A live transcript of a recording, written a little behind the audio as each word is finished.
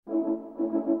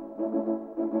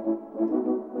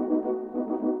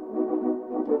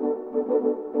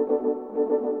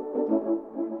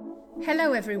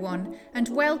Hello everyone, and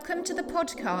welcome to the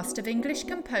podcast of English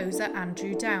composer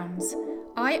Andrew Downes.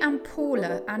 I am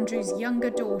Paula, Andrew's younger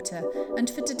daughter, and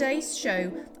for today's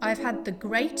show I've had the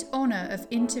great honour of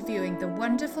interviewing the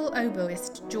wonderful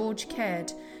oboist George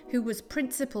Caird, who was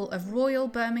principal of Royal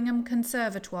Birmingham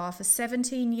Conservatoire for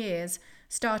 17 years,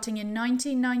 starting in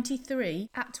 1993,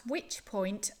 at which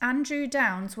point Andrew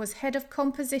Downes was head of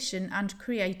composition and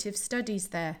creative studies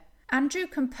there. Andrew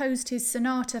composed his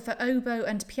sonata for oboe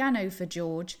and piano for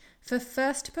George for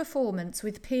first performance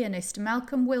with pianist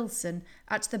Malcolm Wilson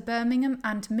at the Birmingham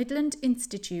and Midland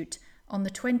Institute on the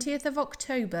 20th of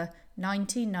October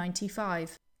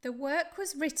 1995. The work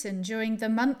was written during the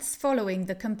months following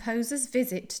the composer's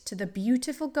visit to the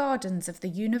beautiful gardens of the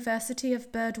University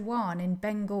of Burdwan in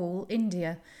Bengal,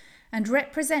 India, and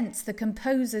represents the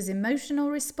composer's emotional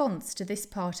response to this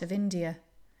part of India.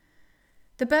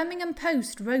 The Birmingham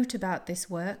Post wrote about this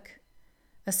work.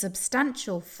 A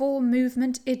substantial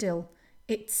four-movement idyll,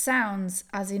 it sounds,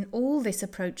 as in all this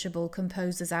approachable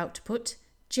composer's output,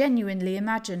 genuinely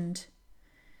imagined.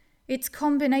 Its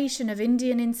combination of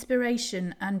Indian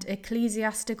inspiration and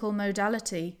ecclesiastical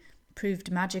modality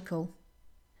proved magical.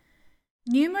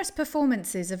 Numerous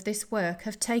performances of this work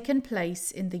have taken place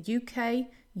in the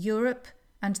UK, Europe,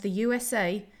 and the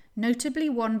USA, notably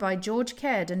one by George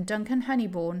Caird and Duncan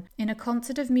Honeybourne in a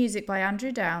concert of music by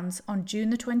Andrew Downes on June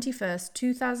the 21st,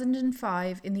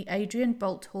 2005 in the Adrian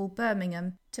Boult Hall,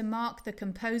 Birmingham, to mark the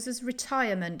composer's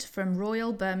retirement from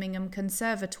Royal Birmingham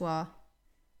Conservatoire.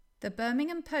 The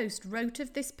Birmingham Post wrote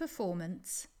of this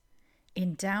performance,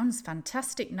 "In Downes'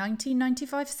 fantastic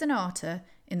 1995 sonata,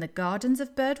 in the gardens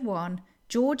of Burdwan,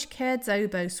 George Caird's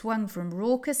oboe swung from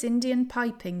raucous Indian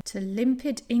piping to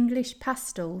limpid English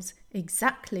pastels,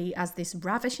 exactly as this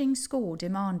ravishing score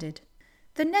demanded."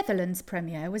 The Netherlands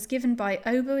premiere was given by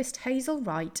oboist Hazel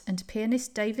Wright and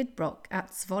pianist David Brock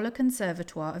at Zwolle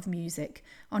Conservatoire of Music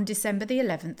on December the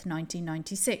 11th,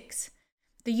 1996.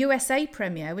 The USA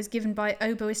premiere was given by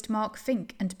oboist Mark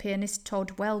Fink and pianist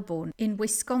Todd Wellborn in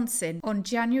Wisconsin on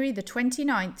January the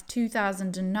 29th,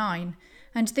 2009,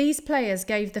 and these players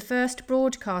gave the first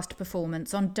broadcast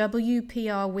performance on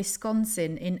WPR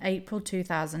Wisconsin in April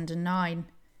 2009.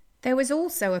 There was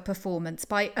also a performance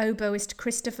by oboist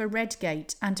Christopher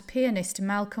Redgate and pianist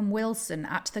Malcolm Wilson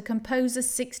at the composer's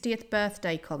 60th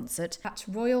birthday concert at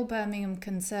Royal Birmingham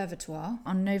Conservatoire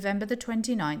on November the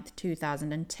 29th,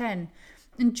 2010.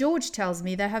 And George tells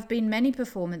me there have been many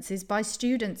performances by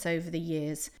students over the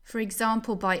years, for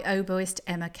example by oboist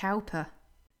Emma Cowper.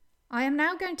 I am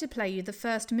now going to play you the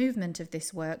first movement of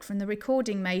this work from the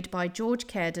recording made by George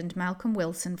Caird and Malcolm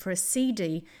Wilson for a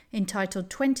CD entitled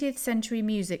 20th Century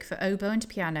Music for Oboe and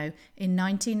Piano in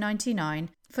 1999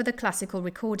 for the Classical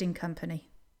Recording Company.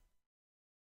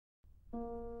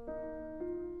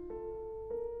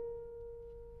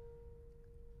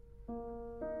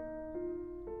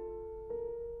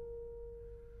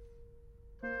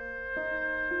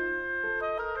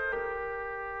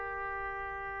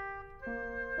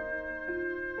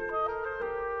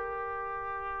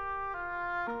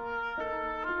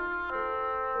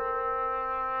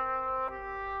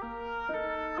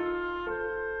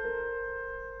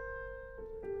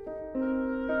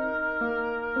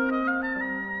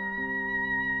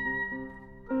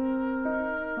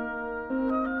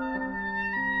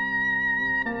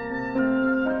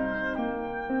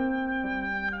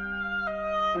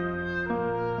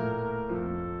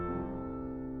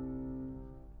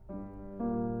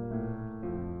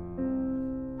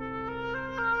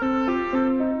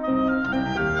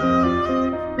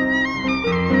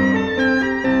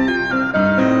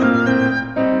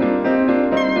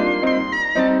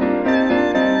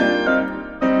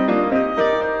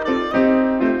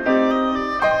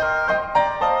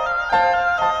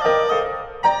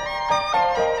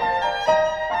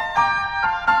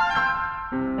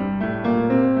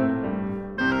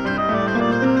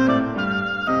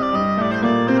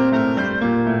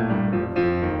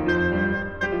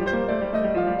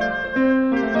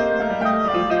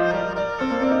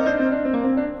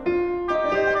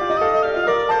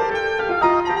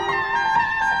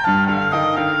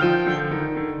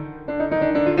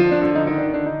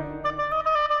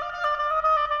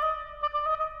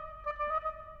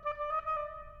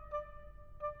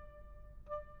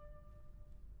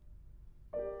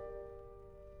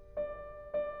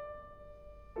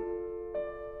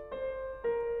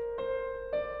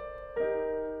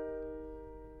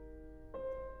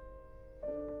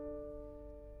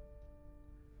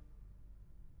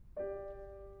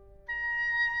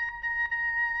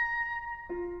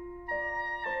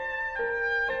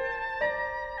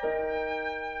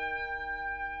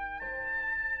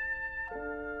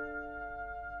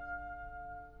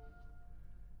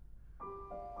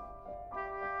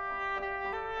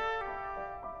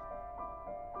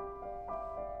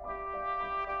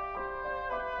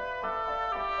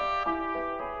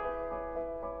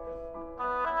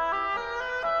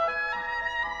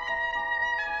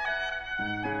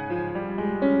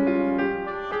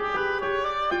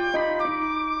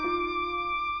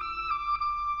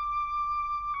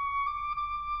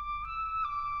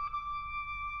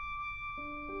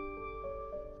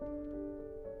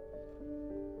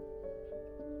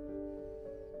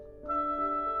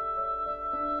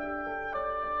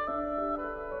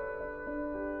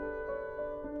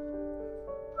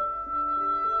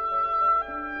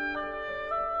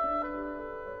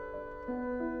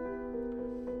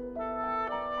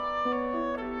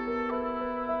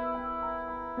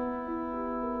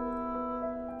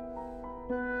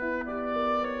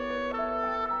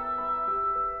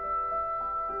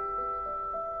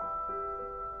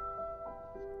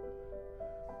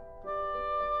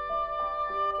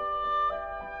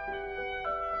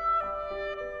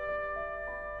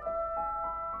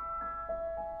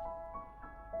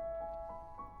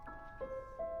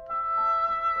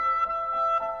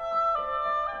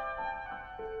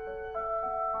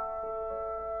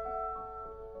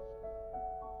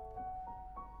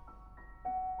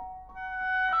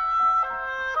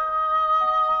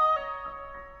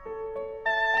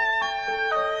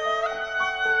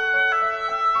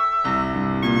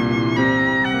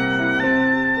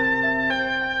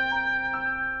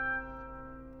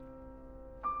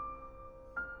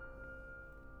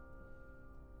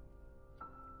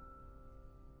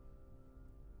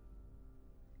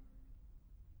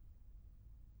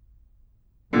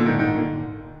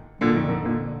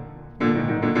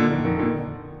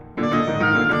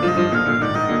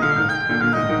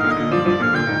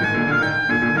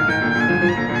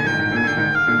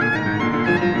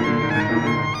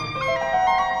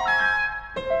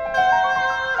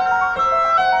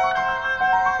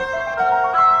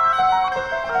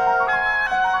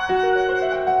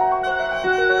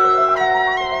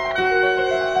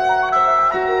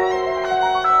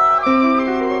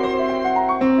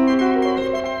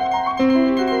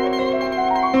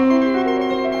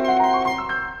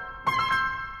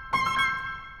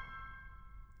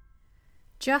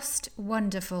 Just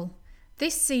wonderful.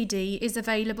 This CD is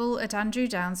available at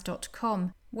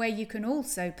andrewdownes.com, where you can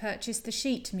also purchase the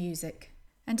sheet music.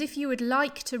 And if you would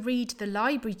like to read the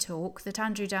library talk that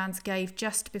Andrew Downes gave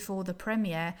just before the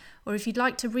premiere, or if you'd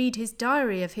like to read his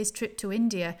diary of his trip to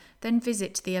India, then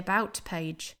visit the About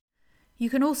page. You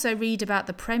can also read about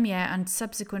the premiere and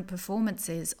subsequent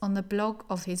performances on the blog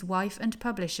of his wife and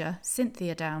publisher,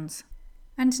 Cynthia Downes.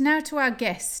 And now to our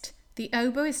guest, the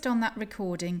oboist on that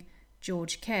recording,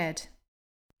 George Caird.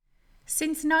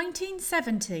 Since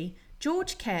 1970,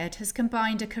 George Caird has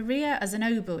combined a career as an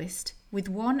oboist with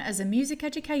one as a music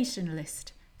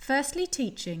educationalist, firstly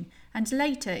teaching and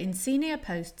later in senior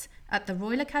posts at the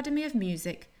Royal Academy of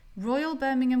Music, Royal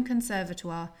Birmingham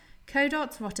Conservatoire,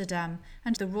 Codarts Rotterdam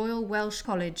and the Royal Welsh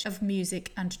College of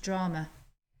Music and Drama.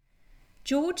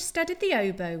 George studied the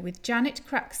oboe with Janet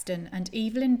Craxton and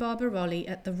Evelyn Barbarolli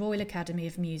at the Royal Academy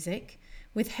of Music,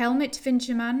 with Helmut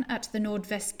Winchermann at the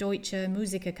Nordwestdeutsche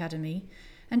Musikakademie,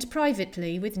 and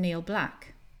privately with Neil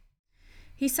Black.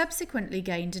 He subsequently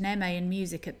gained an MA in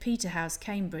music at Peterhouse,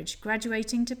 Cambridge,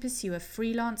 graduating to pursue a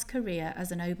freelance career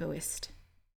as an oboist.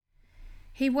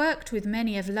 He worked with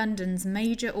many of London's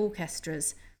major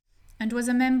orchestras and was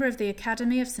a member of the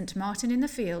Academy of St Martin in the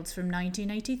Fields from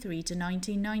 1983 to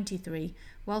 1993,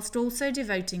 whilst also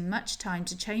devoting much time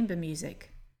to chamber music.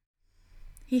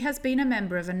 He has been a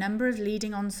member of a number of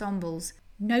leading ensembles,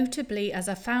 notably as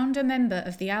a founder member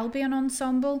of the Albion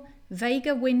Ensemble,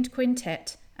 Vega Wind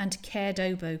Quintet and Caird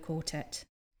Oboe Quartet.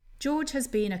 George has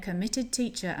been a committed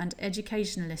teacher and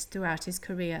educationalist throughout his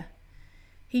career.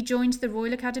 He joined the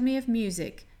Royal Academy of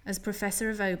Music as Professor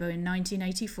of Oboe in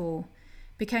 1984,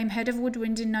 became Head of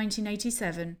Woodwind in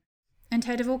 1987, and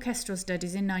Head of Orchestral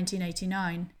Studies in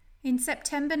 1989. In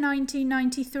September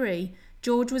 1993,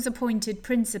 George was appointed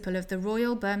Principal of the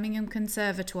Royal Birmingham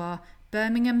Conservatoire,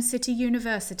 Birmingham City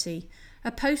University,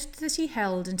 a post that he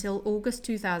held until August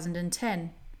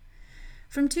 2010.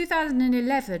 From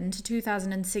 2011 to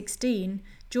 2016,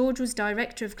 George was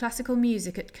Director of Classical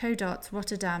Music at Codarts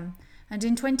Rotterdam, and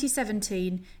in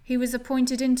 2017 he was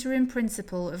appointed Interim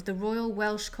Principal of the Royal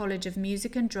Welsh College of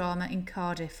Music and Drama in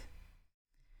Cardiff.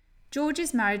 George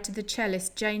is married to the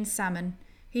cellist Jane Salmon.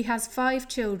 He has 5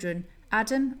 children,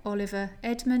 Adam, Oliver,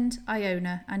 Edmund,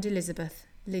 Iona and Elizabeth,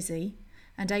 Lizzie,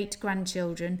 and 8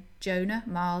 grandchildren, Jonah,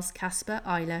 Miles, Casper,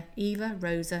 Isla, Eva,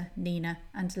 Rosa, Nina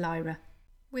and Lyra.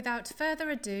 Without further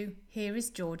ado, here is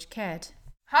George Caird.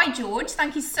 Hi George,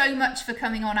 thank you so much for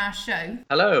coming on our show.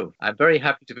 Hello, I'm very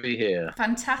happy to be here.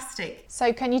 Fantastic.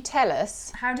 So can you tell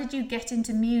us, how did you get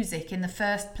into music in the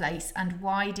first place and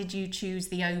why did you choose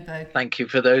the oboe? Thank you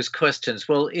for those questions.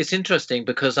 Well, it's interesting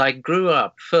because I grew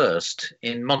up first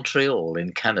in Montreal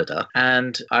in Canada,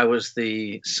 and I was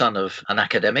the son of an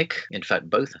academic. In fact,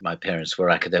 both of my parents were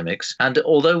academics. And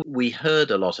although we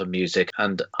heard a lot of music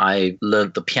and I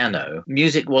learned the piano,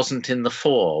 music wasn't in the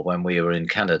fore when we were in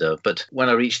Canada. But when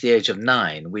I reached the age of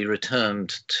 9, we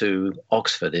returned to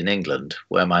Oxford in England,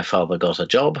 where my father got a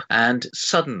job, and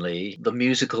suddenly the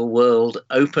musical world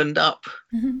opened up.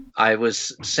 Mm-hmm. I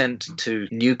was sent to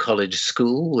New College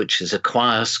School, which is a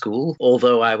choir school.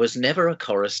 Although I was never a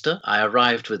chorister, I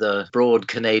arrived with a broad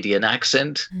Canadian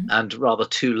accent and rather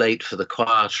too late for the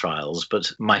choir trials,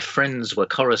 but my friends were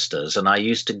choristers and I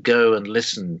used to go and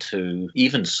listen to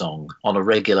Evensong on a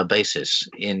regular basis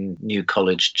in New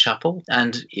College Chapel.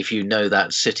 And if you know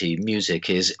that city, music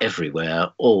is everywhere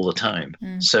all the time.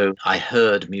 So I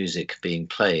heard music being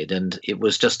played and it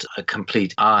was just a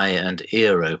complete eye and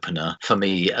ear opener for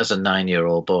me as a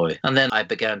 9-year-old boy. And then I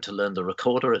began to learn the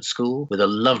recorder at school with a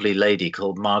lovely lady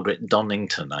called Margaret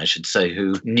Donington, I should say,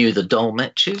 who knew the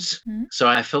dolmetches. So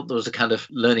I felt there was a kind of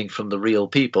learning from the real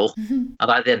people. And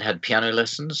I then had piano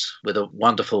lessons with a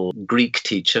wonderful Greek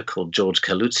teacher called George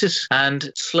Kaloutsis.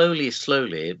 And slowly,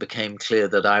 it became clear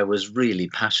that I was really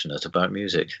passionate about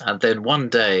music. And then one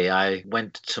day I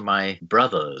went to my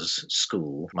brother's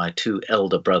school. My 2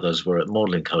 elder brothers were at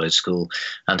Magdalen College School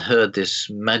and heard this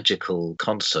magical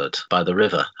concert by the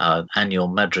river, our annual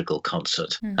madrigal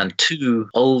concert. And 2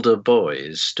 older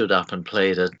boys stood up and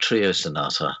played a trio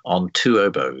sonata on 2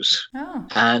 oboes.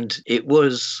 And it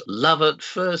was love at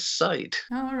first sight.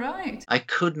 All right. I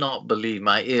could not believe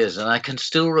my ears, and I can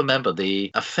still remember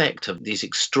the effect of these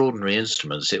extraordinary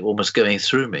instruments, it almost going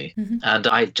through me. And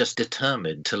I just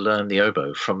determined to learn the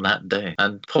oboe from that day.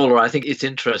 And Paula, I think it's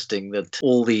interesting that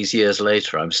all these years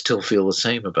later, I still feel the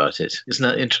same about it. Isn't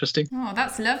that interesting? Oh,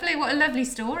 that's lovely. What a lovely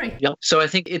story. Yeah. So I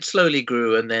think it slowly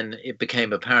grew and then it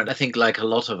became apparent. I think like a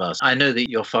lot of us, I know that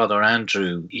your father,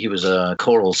 Andrew, he was a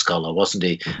choral scholar, wasn't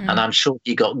he? And I'm sure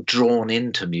he got drawn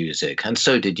into music. And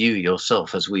so did you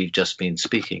yourself, as we've just been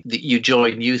speaking. You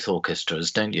join youth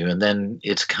orchestras, don't you? And then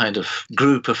it's kind of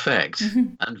group effect.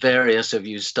 And various of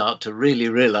you start to really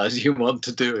realize you want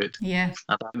to do it. Yeah.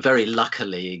 And I very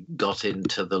luckily got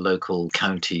into the local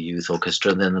county youth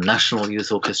orchestra and then the national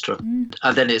youth orchestra.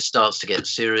 And then it starts to get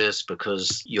serious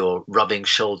because you're rubbing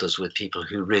shoulders with people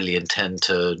who really intend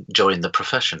to join the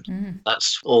profession.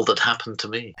 That's all that happened to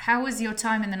me. How was your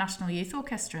time in the National Youth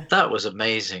Orchestra? That was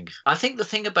amazing. I think the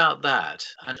thing about that,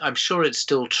 and I'm sure it's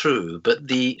still true, but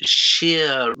the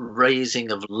sheer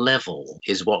raising of level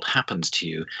is what happens to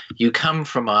you. You come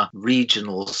from a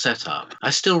regional setup. I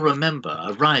still remember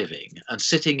arriving and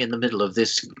sitting in the middle of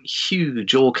this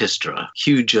huge orchestra,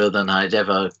 huger than I'd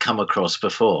ever come across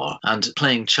before, and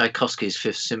playing Tchaikovsky's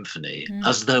Fifth Symphony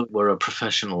as though it were a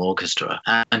professional orchestra.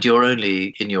 And you're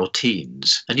only in your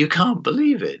teens and you can't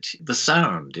believe it. The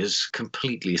sound is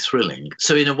completely thrilling.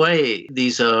 So in a way,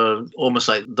 these are almost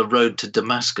like the road to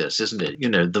Damascus, isn't it? You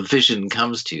know, the vision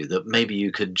comes to you that maybe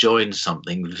you could join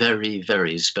something very,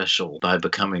 very special by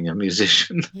becoming a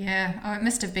musician. Yeah, oh, it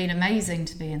must have been amazing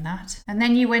to be in that. And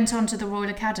then you went on to the Royal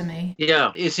Academy.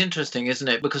 Yeah, it's interesting, isn't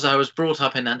it? Because I was brought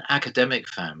up in an academic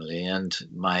family and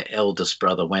my eldest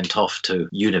brother went off to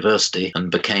university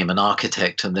and became an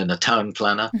architect and then a town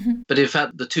planner. But in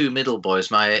fact, the two middle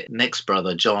boys, my next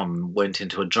brother, John, went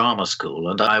into a drama school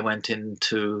and I went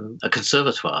into a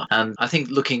conservatoire. And I think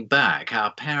looking back,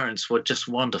 our parents were just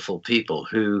wonderful people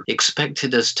who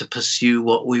expected us to pursue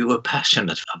what we were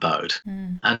passionate about.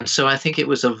 And so I think it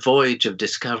was a voyage of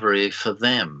discovery for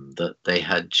them that they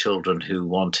had children who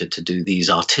wanted to do these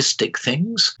artistic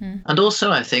things. And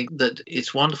also I think that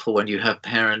it's wonderful when you have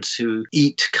parents who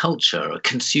eat culture or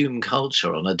consume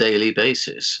culture on a daily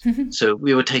basis. So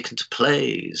we were taken to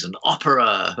plays and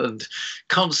opera and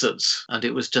concerts, and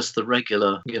it was just the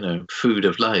regular, food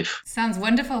of life. Sounds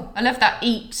wonderful. I love that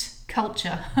eat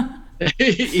culture.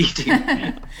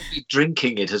 Eating,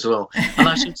 drinking it as well. And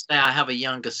I should say I have a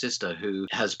younger sister who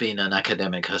has been an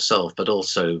academic herself, but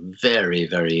also very,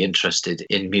 very interested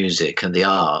in music and the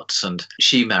arts. And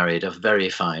she married a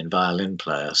very fine violin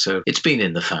player. So it's been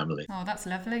in the family. Oh, that's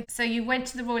lovely. So you went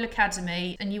to the Royal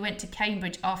Academy and you went to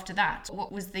Cambridge after that.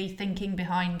 What was the thinking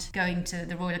behind going to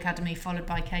the Royal Academy followed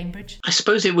by Cambridge? I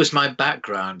suppose it was my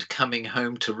background coming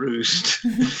home to roost.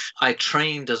 I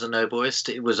trained as an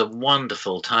oboist. It was a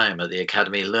wonderful time at the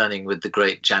Academy, learning with the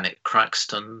great Janet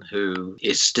Craxton, who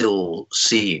is still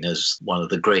seen as one of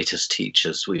the greatest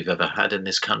teachers we've ever had in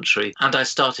this country. And I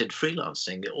started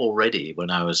freelancing already when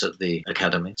I was at the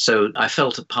Academy. So I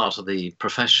felt a part of the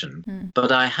profession.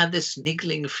 But I had this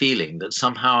niggling feeling that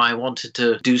somehow I wanted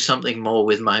to do something more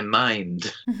with my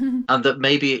mind and that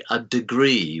maybe a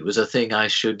degree was a thing I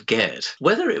should get.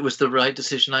 Whether it was the right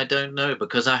decision, I don't know,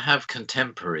 because I have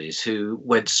contemporaries who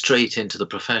went straight into the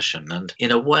profession. And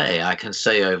in a way, I can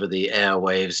say over the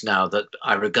airwaves now that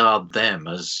I regard them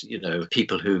as,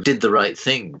 people who did the right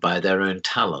thing by their own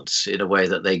talents in a way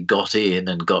that they got in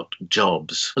and got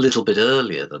jobs a little bit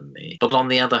earlier than me. But on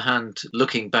the other hand,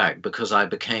 looking back, because I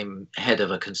became head of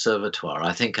a conservatoire,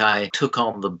 I think I took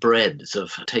on the breadth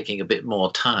of taking a bit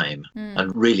more time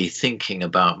and really thinking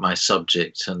about my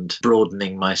subject and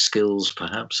broadening my skills,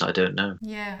 perhaps. I don't know.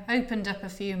 Yeah, opened up a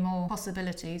few more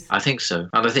possibilities. I think so.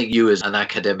 And I think you as an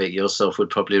academic yourself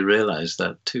would probably realise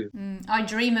that too. I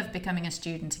dream of becoming a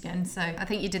student again, so I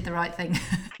think you did the right thing.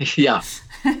 Yeah.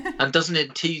 And doesn't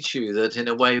it teach you that in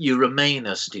a way you remain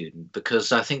a student?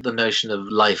 Because I think the notion of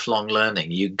lifelong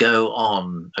learning, you go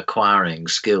on acquiring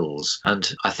skills. And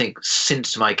I think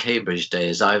since my Cambridge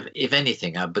days, if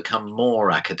anything, I've become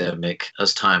more academic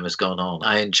as time has gone on.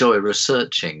 I enjoy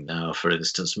researching now, for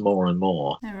instance, more and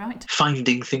more. All right.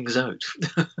 Finding things out.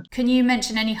 Can you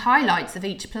mention any highlights of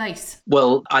each place?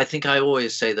 Well, I think I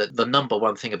always say that the number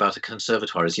one thing about a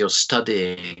conservatoire is you're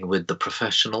studying with the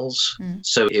professionals.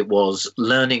 So it was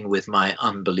learning with my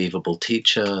unbelievable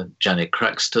teacher, Janet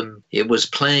Craxton. It was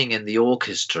playing in the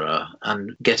orchestra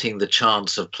and getting the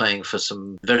chance of playing for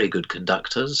some very good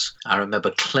conductors. I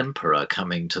remember Klemperer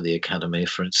coming to the Academy,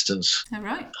 for instance, All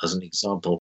right. as an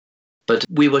example. But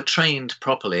we were trained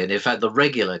properly. And in fact, the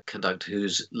regular conductor,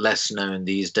 who's less known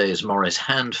these days, Maurice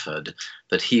Handford,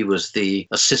 that he was the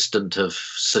assistant of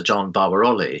Sir John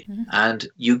Barbarolli. And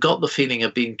you got the feeling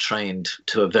of being trained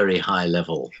to a very high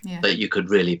level, that you could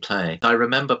really play. I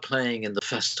remember playing in the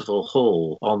festival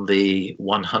hall on the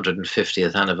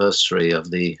 150th anniversary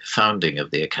of the founding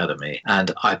of the Academy.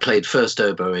 And I played first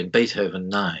oboe in Beethoven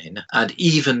 9, and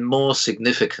even more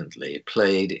significantly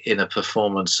played in a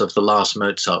performance of the last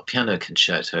Mozart piano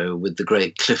concerto with the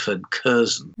great Clifford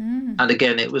Curzon. And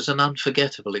again, it was an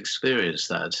unforgettable experience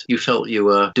that you felt you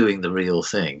were doing the real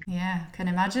thing. Yeah, can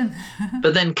imagine.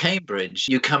 But then Cambridge,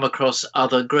 you come across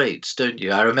other greats, don't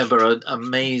you? I remember an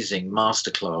amazing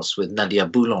masterclass with Nadia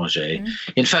Boulanger.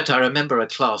 In fact, I remember a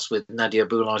class with Nadia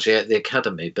Boulanger at the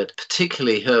Academy, but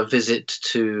particularly her visit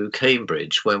to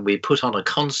Cambridge when we put on a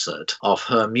concert of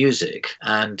her music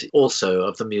and also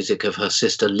of the music of her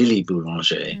sister Lily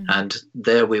Boulanger. And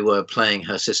there we were playing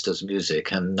her sister's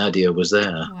music and Nadia was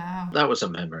there. Wow. That was a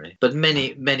memory. But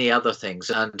many, many other things.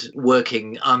 And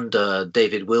working under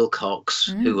David Wilcox,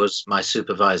 who was my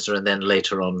supervisor, and then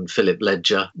later on Philip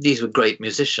Ledger. These were great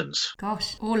musicians.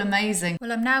 Gosh, all amazing.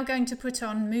 Well, I'm now going to put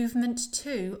on Movement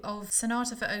 2 of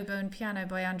Sonata for Oboe and Piano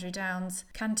by Andrew Downes,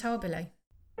 Cantabile.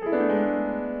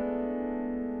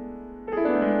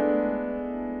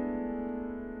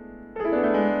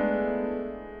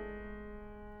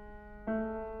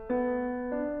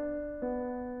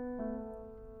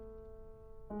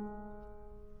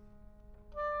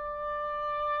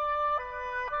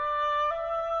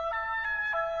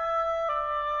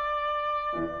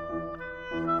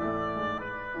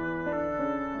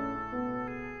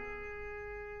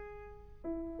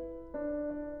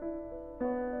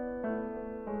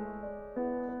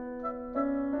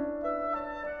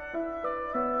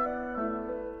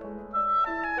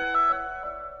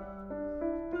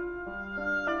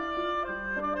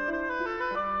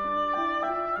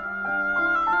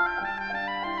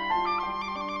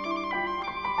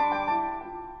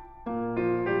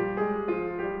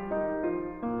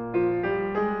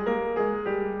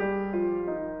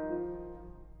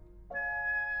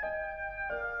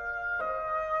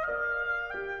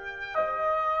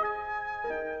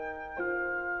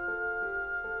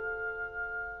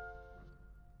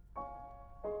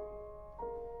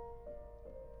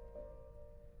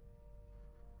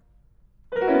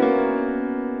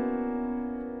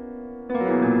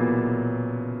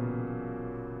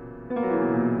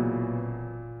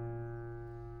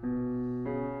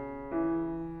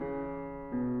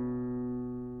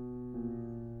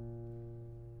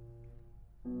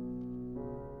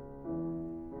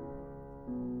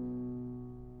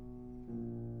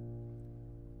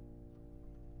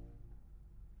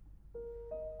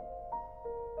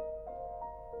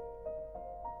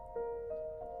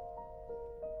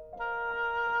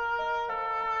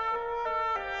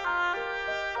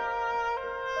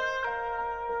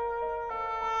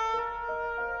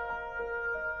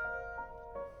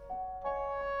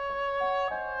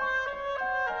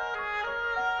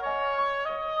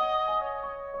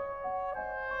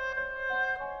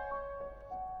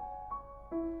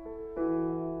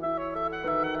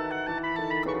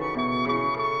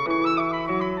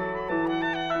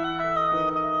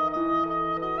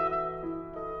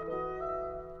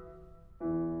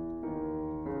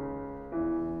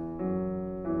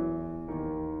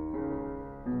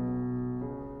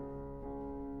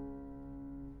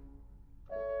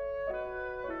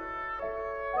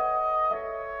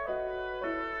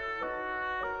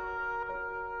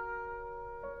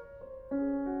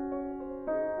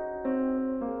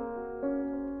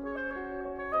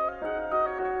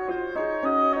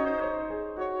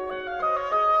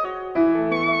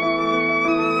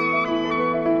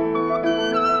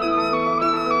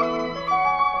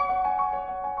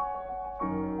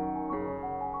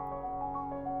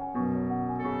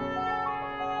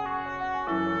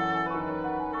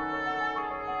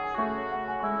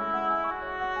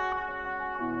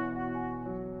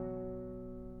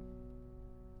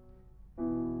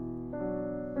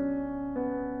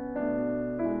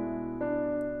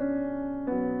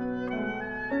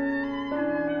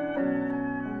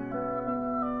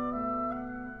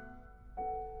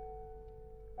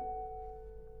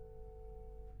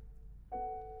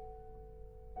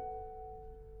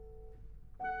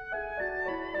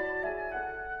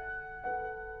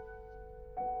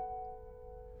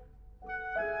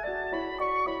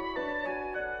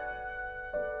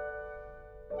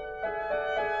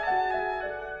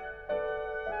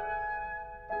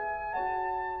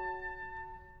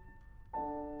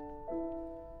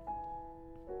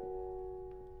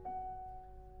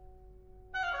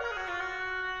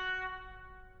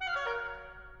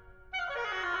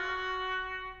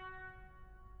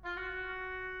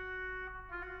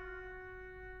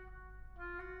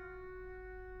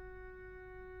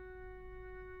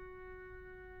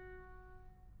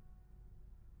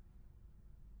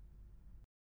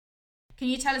 Can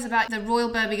you tell us about the Royal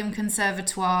Birmingham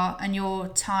Conservatoire and your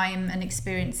time and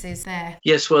experiences there?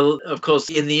 Yes, well, of course,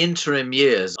 in the interim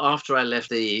years, after I left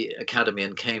the academy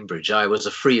in Cambridge, I was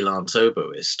a freelance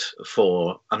oboist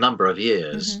for a number of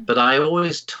years, but I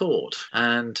always taught.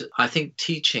 And I think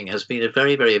teaching has been a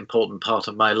very, very important part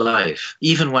of my life.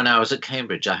 Even when I was at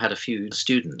Cambridge, I had a few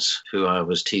students who I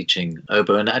was teaching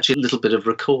oboe and actually a little bit of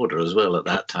recorder as well at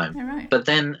that time. All right. But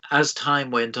then as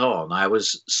time went on, I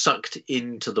was sucked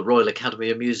into the Royal Academy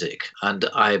of Music and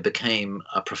I became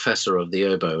a professor of the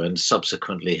oboe and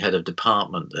subsequently head of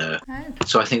department there. Oh.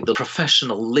 So I think the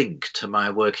professional link to my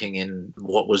working in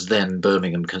what was then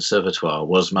Birmingham Conservatoire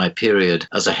was my period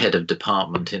as a head of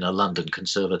department in a London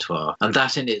conservatoire. And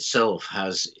that in itself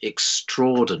has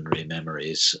extraordinary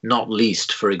memories, not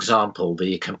least, for example,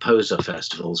 the composer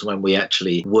festivals when we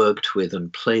actually worked with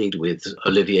and played with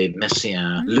Olivier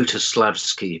Messiaen,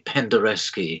 Lutosławski,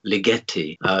 Penderecki,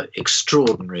 Ligeti,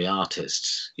 extraordinary artists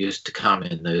used to come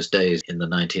in those days in the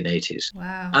 1980s.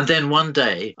 Wow. And then one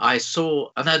day I saw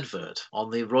an advert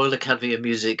on the Royal Academy of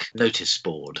Music notice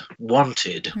board,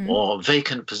 wanted or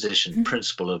vacant position,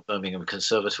 principal of Birmingham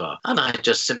Conservatoire. And I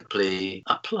just simply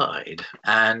applied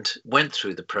and went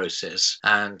through the process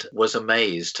and was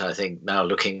amazed, I think, now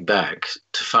looking back,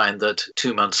 to find that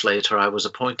 2 months later I was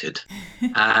appointed.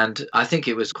 And I think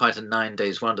it was quite a 9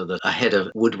 days wonder that a head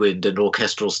of woodwind and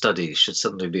orchestral studies should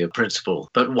suddenly be a principal.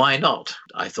 But why not?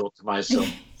 I thought to myself.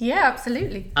 Yeah,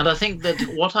 absolutely. And I think that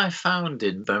what I found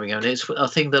in Birmingham, is a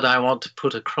thing that I want to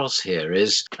put across here,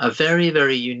 is a very,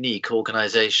 very unique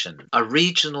organisation, a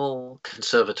regional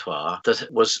conservatoire that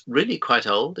was really quite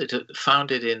old. It was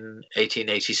founded in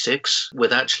 1886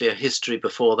 with actually a history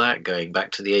before that going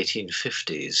back to the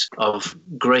 1850s of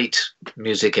great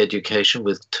music education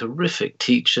with terrific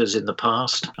teachers in the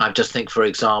past. I just think, for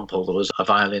example, there was a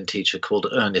violin teacher called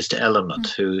Ernest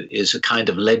Ellermont, who is a kind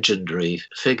of legendary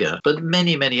figure, but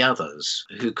many, many others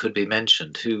who could be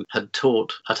mentioned who had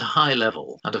taught at a high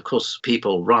level. And of course,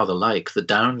 people rather like the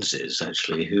Downses,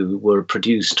 actually, who were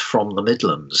produced from the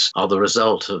Midlands, are the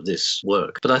result of this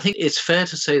work. But I think it's fair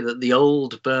to say that the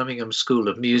old Birmingham School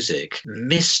of Music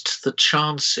missed the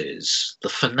chances, the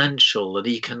financial and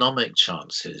economic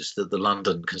chances that the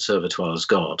London Conservatoires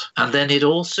got. And then it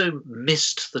also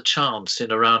missed the chance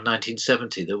in around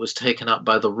 1970 that was taken up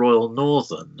by the Royal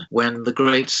Northern when the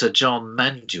great Sir John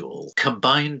Manuel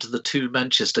combined the two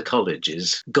Manchester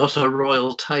colleges, got a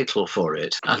royal title for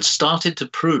it, and started to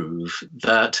prove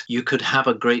that you could have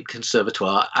a great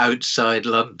conservatoire outside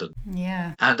London.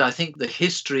 Yeah. And I think the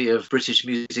history of British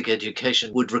music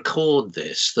education would record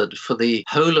this, that for the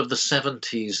whole of the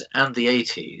 70s and the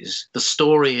 80s, the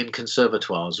story in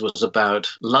conservatoires was about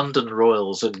London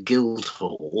Royals and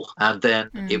Guildhall, and then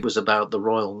it was about the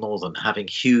Royal Northern having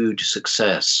huge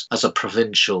success as a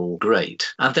provincial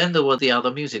great. And then there were the other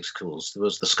music schools. There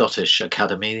was the Scottish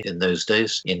Academy in those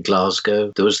days in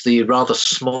Glasgow. There was the rather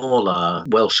smaller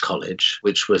Welsh College,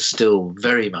 which was still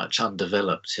very much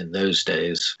undeveloped in those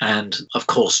days. And of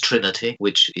course, Trinity,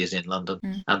 which is in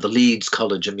London. And the Leeds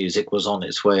College of Music was on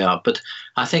its way up. But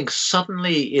I think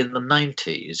suddenly in the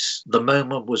 90s, the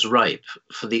moment was ripe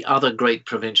for the other great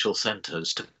provincial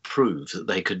centres to prove that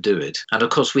they could do it. And of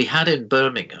course, we had in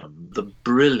Birmingham the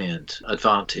brilliant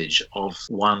advantage of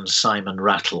one Simon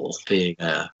Rattle being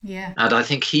there. Yeah. And I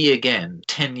think he, again,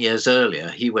 10 years earlier,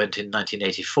 he went in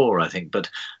 1984, I think, but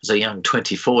as a young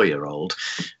 24-year-old,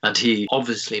 and he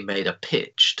obviously made a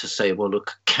pitch to say, well,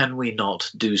 look, can we not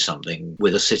do something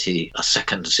with a city, a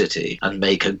second city, and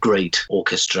make a great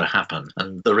orchestra happen?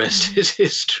 And the rest is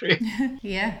history.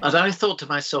 Yeah. And I thought to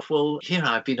myself, well, here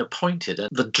I've been appointed, and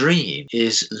the dream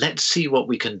is let's see what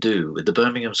we can do with the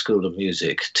Birmingham School of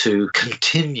Music to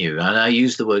continue, and I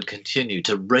use the word continue,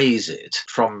 to raise it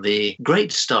from the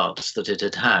great starts that it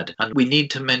had had. And we need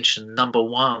to mention, number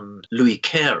one, Louis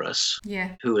Carus,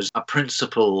 who was a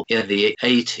principal in the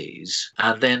 80s,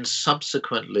 and then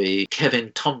subsequently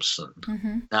Kevin Thompson,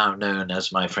 now known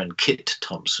as my friend Kit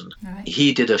Thompson. Right.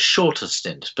 He did a shorter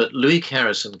stint, but Louis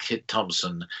Carus and Kit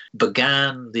Thompson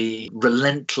began the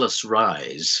relentless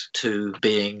rise to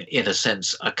being, in a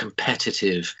sense, a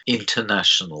competitive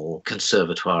international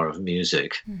conservatoire of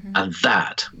music. And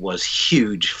that was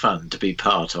huge fun to be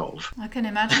part of. I can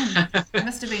imagine. It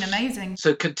must have been amazing.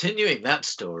 So continuing that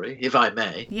story, if I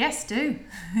may. Yes, do.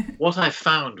 What I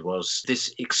found was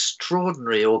this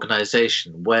extraordinary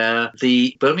organisation where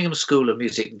the Birmingham School of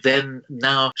Music, then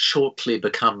now shortly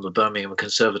become the Birmingham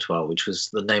Conservatoire, which was,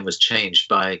 the name was changed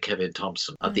by Kevin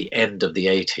Thompson at the end of the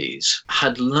 80s,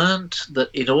 had learnt that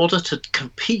in order to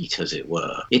compete, as it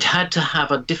were, it had to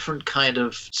have a different kind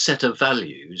of set of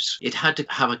values Andrews, it had to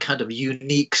have a kind of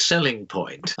unique selling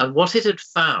point. And what it had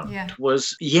found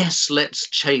was, yes, let's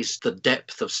chase the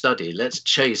depth of study, let's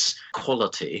chase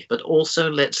quality, but also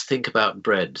let's think about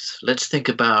breadth. Let's think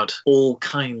about all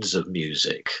kinds of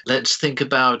music. Let's think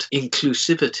about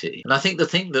inclusivity. And I think the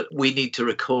thing that we need to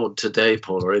record today,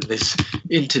 Paula, in this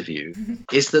interview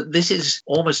is that this is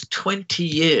almost 20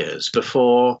 years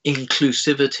before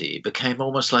inclusivity became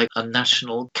almost like a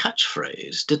national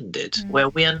catchphrase, didn't it? Where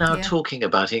we are now talking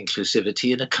about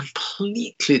inclusivity in a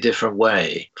completely different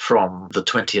way from the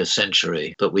 20th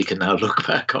century that we can now look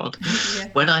back on,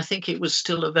 when I think it was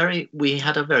still we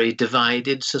had a very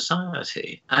divided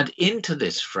society. And into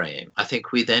this frame, I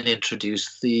think we then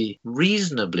introduced the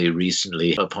reasonably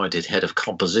recently appointed head of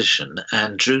composition,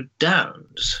 Andrew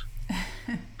Downes.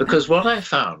 Because what I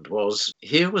found was,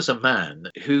 here was a man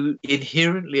who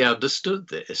inherently understood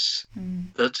this,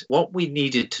 that what we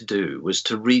needed to do was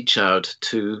to reach out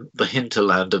to the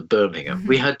hinterland of Birmingham.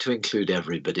 We had to include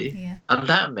everybody. And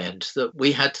that meant that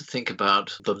we had to think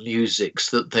about the musics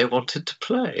that they wanted to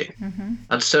play.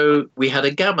 And so we had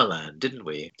a gamelan, didn't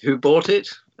we? Who bought it?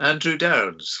 Andrew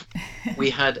Downes. We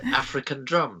had African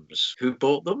drums. Who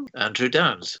bought them? Andrew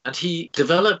Downes. And he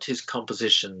developed his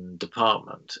composition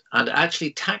department and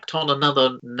actually tacked on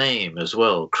another name as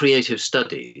well, Creative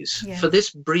Studies, for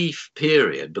this brief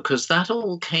period, because that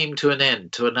all came to an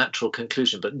end, to a natural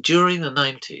conclusion. But during the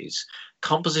 90s,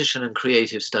 Composition and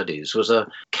Creative Studies was a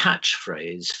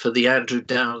catchphrase for the Andrew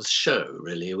Downes show,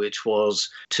 really, which was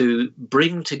to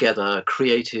bring together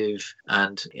creative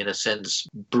and, in a sense,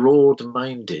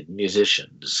 broad-minded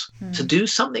musicians to do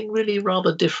something really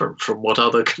rather different from what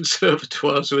other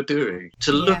conservatoires were doing,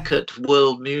 to look at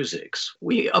world musics.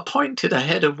 We appointed a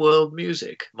head of world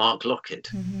music, Mark Lockett,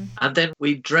 and then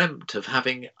we dreamt of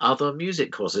having other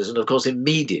music courses. And, of course,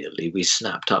 immediately we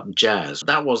snapped up jazz.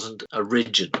 That wasn't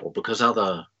original because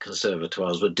other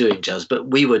conservatoires were doing jazz, but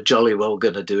we were jolly well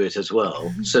going to do it as well.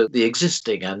 So the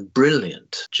existing and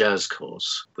brilliant jazz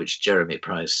course, which Jeremy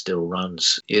Price still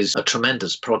runs, is a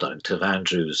tremendous product of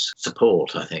Andrew's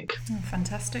support, I think. Oh,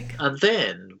 fantastic. And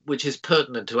then, which is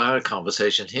pertinent to our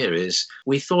conversation here, is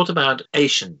we thought about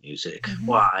Asian music.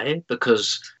 Why?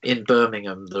 Because in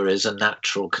Birmingham there is a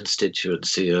natural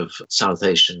constituency of South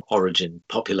Asian origin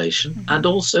population, and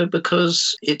also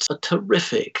because it's a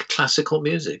terrific classical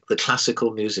music, the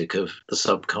classical music of the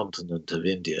subcontinent of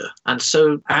India. And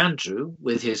so Andrew,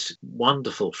 with his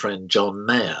wonderful friend John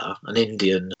Mayer, an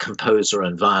Indian composer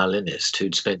and violinist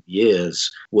who'd spent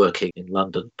years working in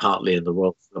London, partly in the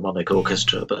Royal Philharmonic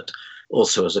Orchestra, but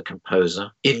also as a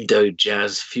composer.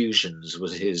 Indo-jazz fusions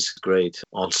was his great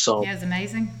ensemble. Yeah, it was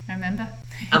amazing. I remember.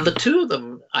 And the two of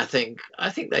them, I think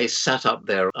they sat up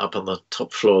there, up on the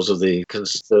top floors of the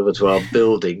Conservatoire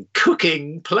building,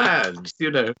 cooking plans,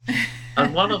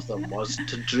 And one of them was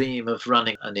to dream of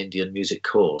running an Indian music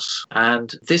course.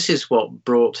 And this is what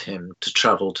brought him to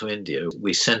travel to India.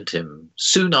 We sent him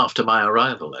soon after my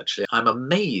arrival, actually. I'm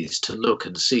amazed to look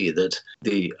and see that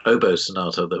the oboe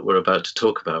sonata that we're about to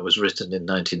talk about was written in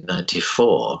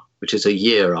 1994, which is a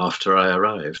year after I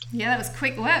arrived. Yeah, that was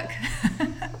quick work.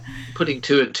 Putting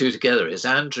two and two together is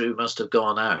Andrew must have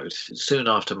gone out soon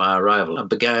after my arrival and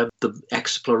began the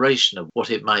exploration of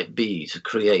what it might be to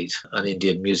create an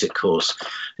Indian music course.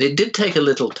 It did take a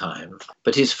little time,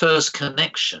 but his first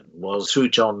connection was through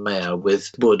John Mayer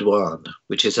with Burdwan,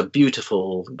 which is a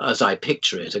beautiful, as I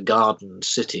picture it, a garden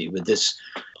city with this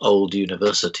old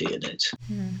university in it.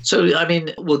 So, I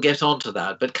mean, we'll get on to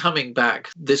that. But coming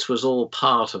back, this was all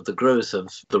part of the growth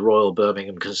of the Royal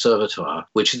Birmingham Conservatoire,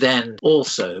 which then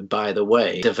also, by the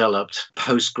way, developed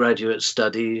postgraduate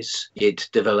studies. It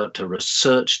developed a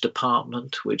research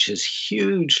department, which is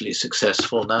hugely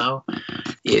successful now.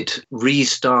 It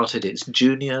restarted its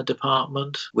junior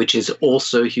department, which is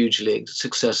also hugely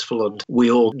successful. And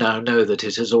we all now know that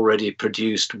it has already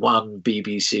produced one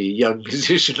BBC Young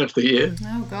Musician of the Year.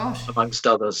 Oh, gosh. Amongst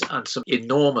others, and some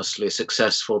enormously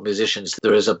successful musicians.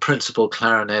 There is a principal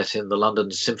clarinet in the London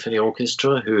Symphony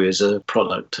Orchestra who is a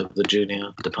product of the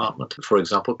junior department, for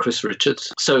example, Chris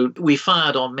Richards. So we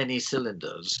fired on many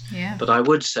cylinders. Yeah. But I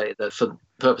would say that for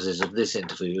purposes of this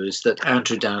interview is that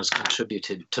Andrew Downes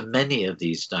contributed to many of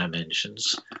these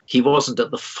dimensions. He wasn't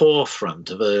at the forefront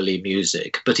of early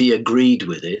music, but he agreed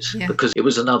with it because it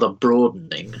was another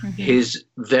broadening. His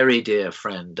very dear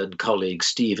friend and colleague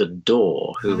Stephen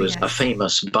Dorr, who was a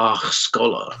famous Bach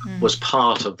scholar, was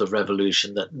part of the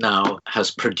revolution that now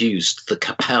has produced the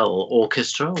Capelle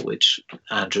Orchestra, which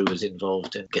Andrew was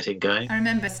involved in getting going. I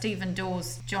remember Stephen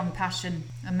Dorr's John Passion,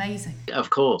 amazing.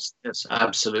 Of course, yes,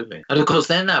 absolutely. And of course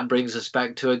then that brings us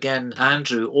back to, again,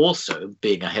 Andrew also,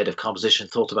 being a head of composition,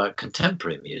 thought about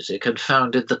contemporary music and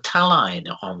founded the Taline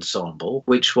Ensemble,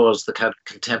 which was the kind of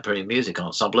contemporary music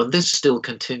ensemble. And this still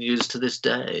continues to this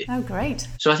day. Oh, great.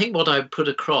 So I think what I put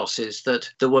across is that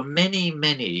there were many,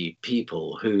 many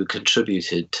people who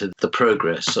contributed to the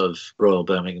progress of Royal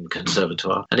Birmingham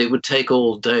Conservatoire, and it would take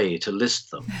all day to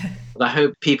list them. And I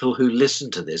hope people who listen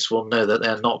to this will know that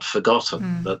they're not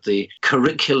forgotten, that the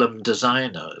curriculum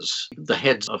designers, the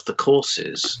heads of the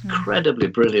courses, incredibly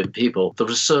brilliant people, the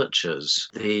researchers,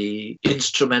 the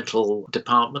instrumental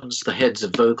departments, the heads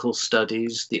of vocal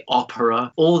studies, the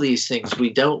opera, all these things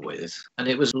we dealt with. And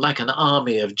it was like an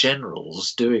army of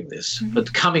generals doing this.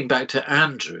 But coming back to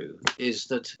Andrew, is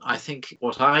that I think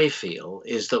what I feel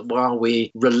is that while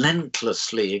we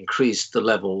relentlessly increased the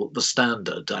level, the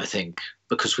standard, I think,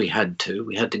 because we had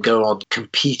to go on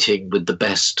competing with the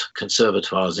best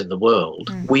conservatoires in the world.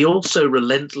 We also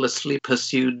relentlessly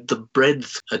pursued the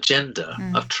breadth agenda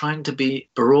of trying to be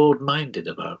broad-minded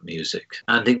about music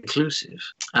and inclusive.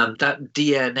 And that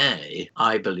DNA,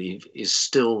 I believe, is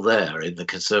still there in the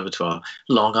conservatoire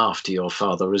long after your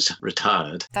father is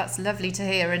retired. That's lovely to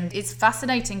hear, and it's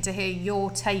fascinating to hear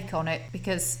your take on it,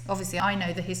 because obviously I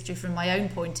know the history from my own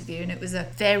point of view, and it was a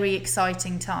very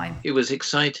exciting time. It was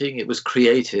exciting, it was creative.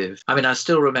 I mean, I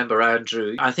still remember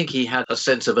Andrew. I think he had a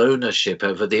sense of ownership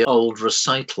over the old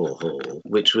recital hall,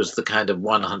 which was the kind of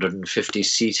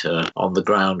 150-seater on the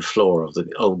ground floor of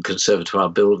the old conservatoire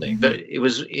building. But it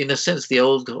was, in a sense, the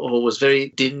old hall was very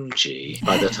dingy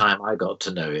by the time I got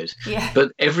to know it.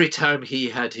 But every time he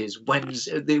had his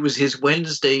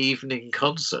Wednesday evening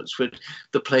concerts, which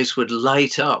the place would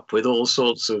light up with all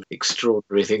sorts of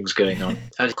extraordinary things going on.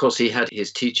 And of course, he had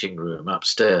his teaching room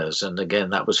upstairs. And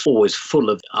again, that was always full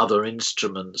of other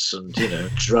instruments and,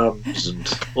 drums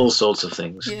and all sorts of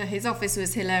things. Yeah, his office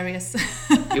was hilarious.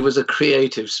 It was a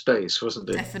creative space, wasn't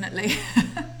it? Definitely.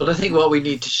 But I think what we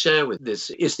need to share with this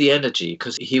is the energy,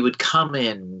 because he would come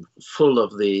in full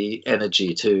of the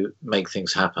energy to make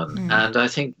things happen. And I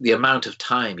think the amount of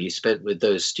time he spent with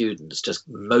those students, just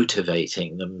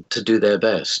motivating them to do their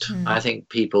best, I think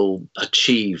people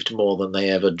achieved more than they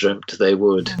ever dreamt they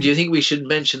would. Do you think we should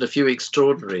mention a few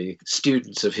extraordinary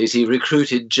students of his? He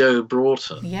recruited Joe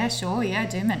Broughton. Yeah, sure. Yeah,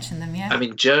 do mention them, yeah. I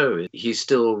mean, Joe, he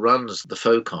still runs the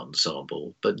folk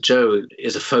ensemble, but Joe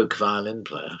is a folk violin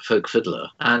player, folk fiddler.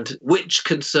 And which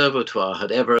conservatoire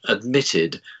had ever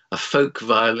admitted a folk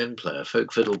violin player,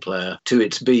 folk fiddle player, to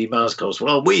its B Muscos?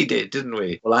 Well, we did, didn't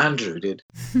we? Well, Andrew did.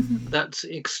 That's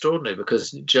extraordinary,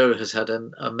 because Joe has had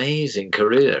an amazing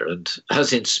career and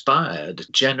has inspired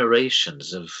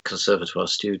generations of conservatoire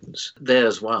students.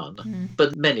 There's one,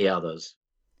 but many others.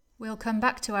 We'll come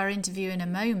back to our interview in a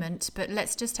moment, but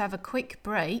let's just have a quick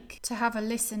break to have a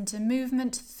listen to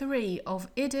Movement 3 of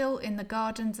Idyll in the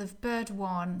Gardens of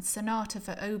Burdwan, Sonata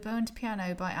for Oboe and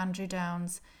Piano by Andrew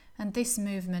Downes. And this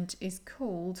movement is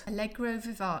called Allegro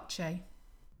Vivace.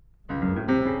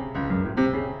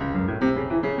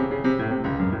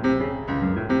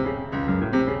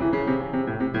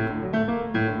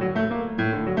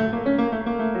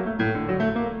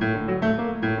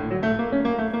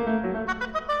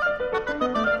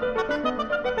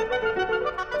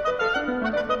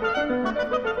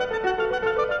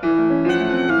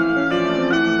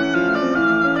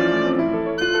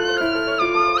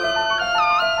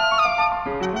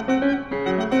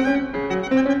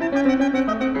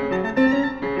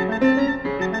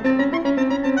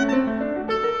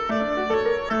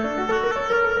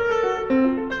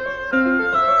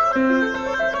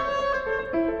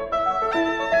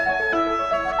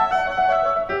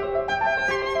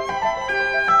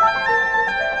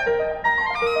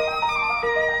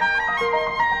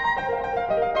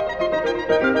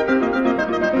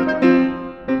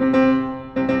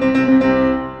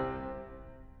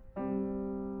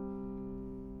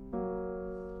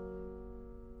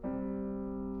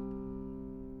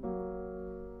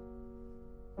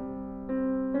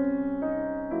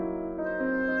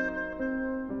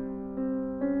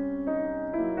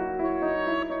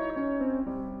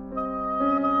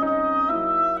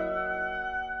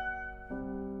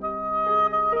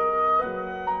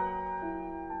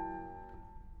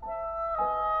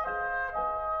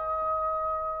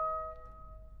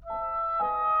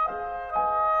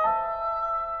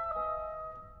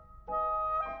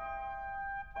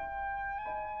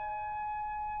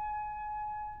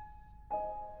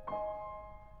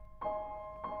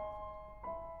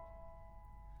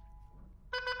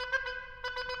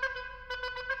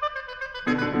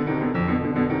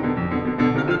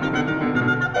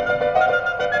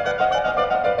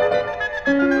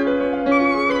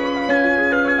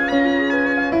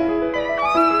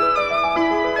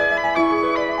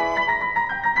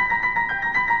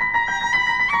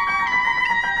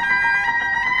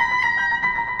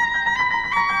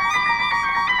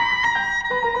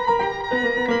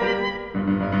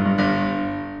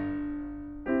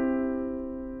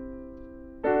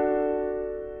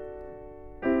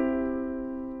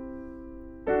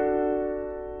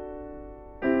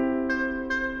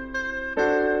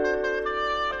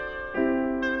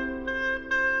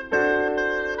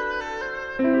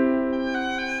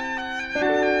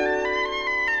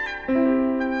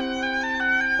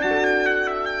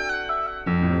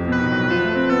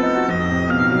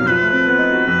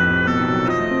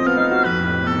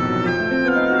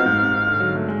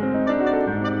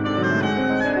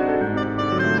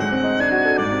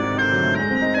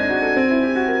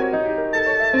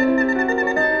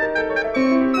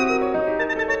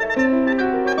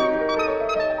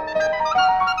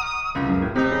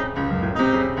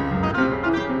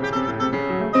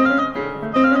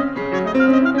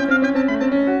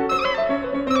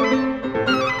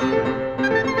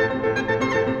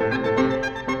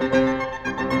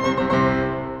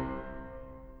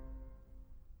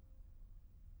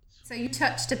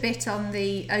 touched a bit on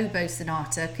the oboe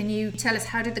sonata. Can you tell us,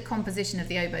 how did the composition of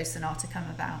the oboe sonata come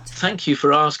about? Thank you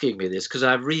for asking me this, because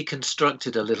I've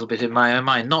reconstructed a little bit in my own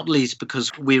mind, not least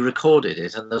because we recorded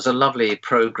it, and there's a lovely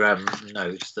program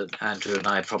note that Andrew and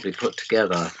I probably put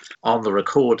together on the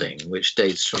recording, which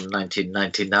dates from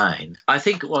 1999. I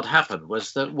think what happened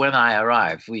was that when I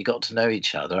arrived, we got to know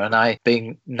each other, and I,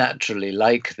 being naturally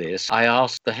like this, I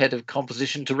asked the head of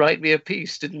composition to write me a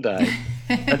piece, didn't I?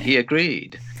 And he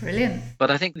agreed. Brilliant.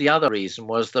 But I think the other reason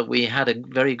was that we had a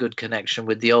very good connection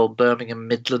with the old Birmingham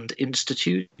Midland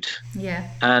Institute. Yeah.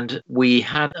 And we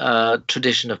had a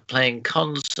tradition of playing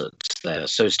concerts there.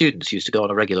 So students used to go on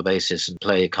a regular basis and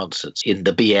play concerts in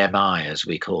the BMI, as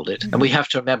we called it. And we have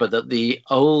to remember that the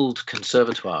old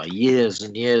conservatoire, years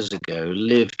and years ago,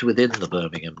 lived within the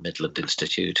Birmingham Midland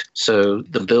Institute. So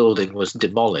the building was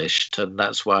demolished, and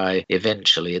that's why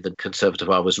eventually the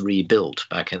conservatoire was rebuilt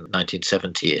back in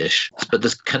 1970-ish. But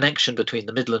the connection between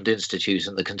the Midland Institute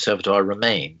and the conservatoire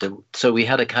remained. And so we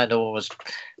had a kind of almost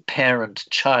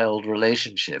parent-child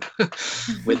relationship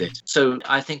with it. So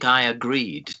I think I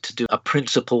agreed to do a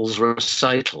principals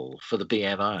recital for the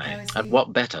BMI. And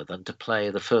what better than to play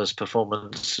the first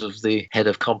performance of the head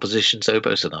of composition's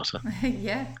oboe sonata?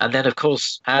 Yeah. And then, of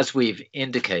course, as we've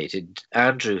indicated,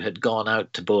 Andrew had gone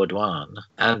out to Bourdouin,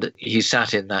 and he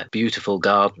sat in that beautiful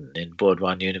garden in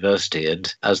Bourdouin University.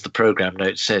 And as the program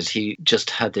note says, he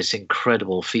just had this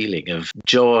incredible feeling of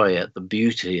joy at the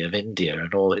beauty of India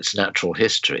and all its natural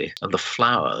history. And the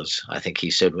flowers, I think he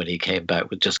said when he came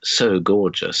back, were just so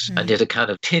gorgeous, and yet a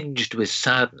kind of tinged with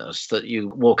sadness that you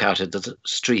walk out into the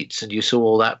streets and you saw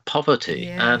all that poverty.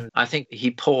 Yeah. And I think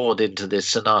he poured into this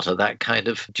sonata that kind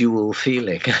of dual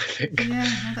feeling, I think. Yeah,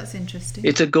 well, that's interesting.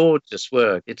 It's a gorgeous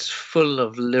work. It's full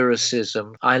of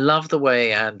lyricism. I love the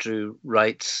way Andrew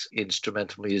writes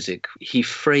instrumental music. He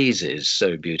phrases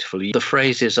so beautifully. The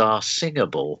phrases are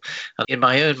singable. In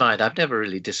my own mind, I've never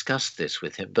really discussed this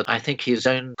with him, but I think his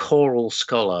own choral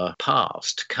scholar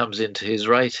past comes into his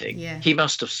writing. Yeah. He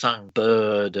must have sung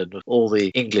Byrd and all the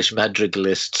English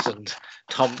madrigalists and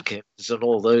Tomkins and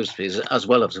all those pieces, as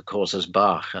well as, of course, as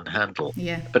Bach and Handel.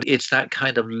 Yeah. But it's that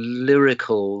kind of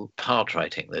lyrical part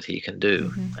writing that he can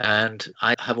do. And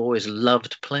I have always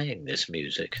loved playing this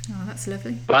music. Oh, that's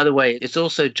lovely. By the way, it's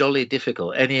also jolly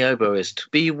difficult. Any oboist,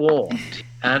 be warned.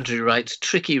 Andrew writes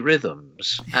tricky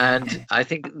rhythms. And I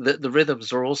think that the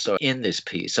rhythms are also in this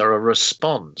piece are a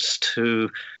response to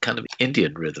kind of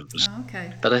Indian rhythms. Oh,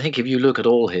 okay. But I think if you look at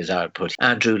all his output,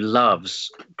 Andrew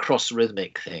loves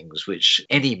cross-rhythmic things, which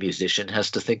any musician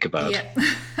has to think about. Yeah,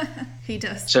 he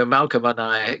does. So Malcolm and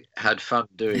I had fun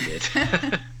doing it.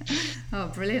 Oh,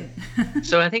 brilliant.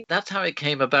 So I think that's how it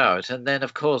came about. And then,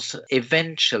 of course,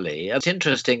 eventually, it's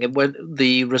interesting when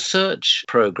the research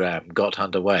program got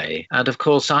underway. And of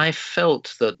course, I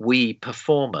felt that we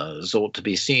performers ought to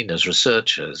be seen as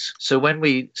researchers. So when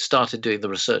we started doing the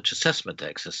research assessment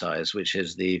exercise, which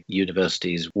is the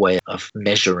university's way of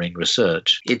measuring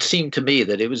research, it seemed to me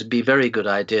that it would be a very good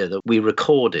idea that we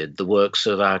recorded the works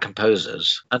of our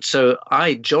composers. And so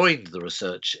I joined the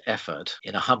research effort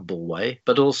in a humble way,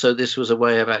 but also this was a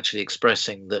way of actually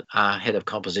expressing that our head of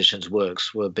composition's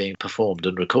works were being performed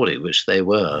and recorded, which they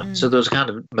were. So there was a kind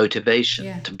of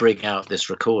motivation to bring out this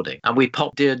recording. And we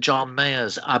popped dear John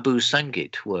Mayer's Abu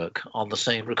Sangit work on the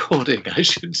same recording, I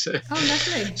should say. Oh,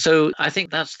 lovely. So I think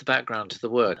that's the background to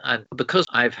the work. And because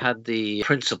I've had the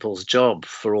principal's job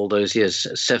for all those years,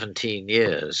 17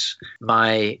 years,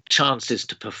 my chances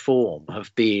to perform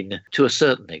have been, to a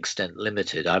certain extent,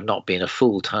 limited. I've not been a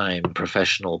full-time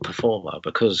professional performer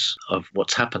because of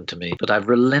what's happened to me, but I've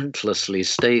relentlessly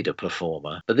stayed a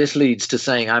performer. But this leads to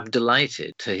saying I'm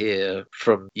delighted to hear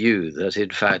from you that, in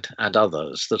fact, and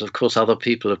others, that of course other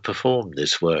people have performed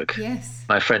this work. Yes.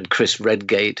 My friend Chris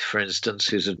Redgate, for instance,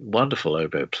 who's a wonderful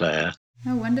oboe player.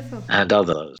 Oh, wonderful. And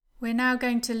others. We're now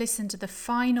going to listen to the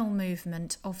final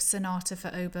movement of Sonata for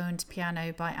Oboe and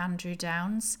Piano by Andrew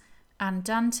Downes,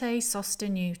 Andante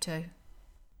sostenuto.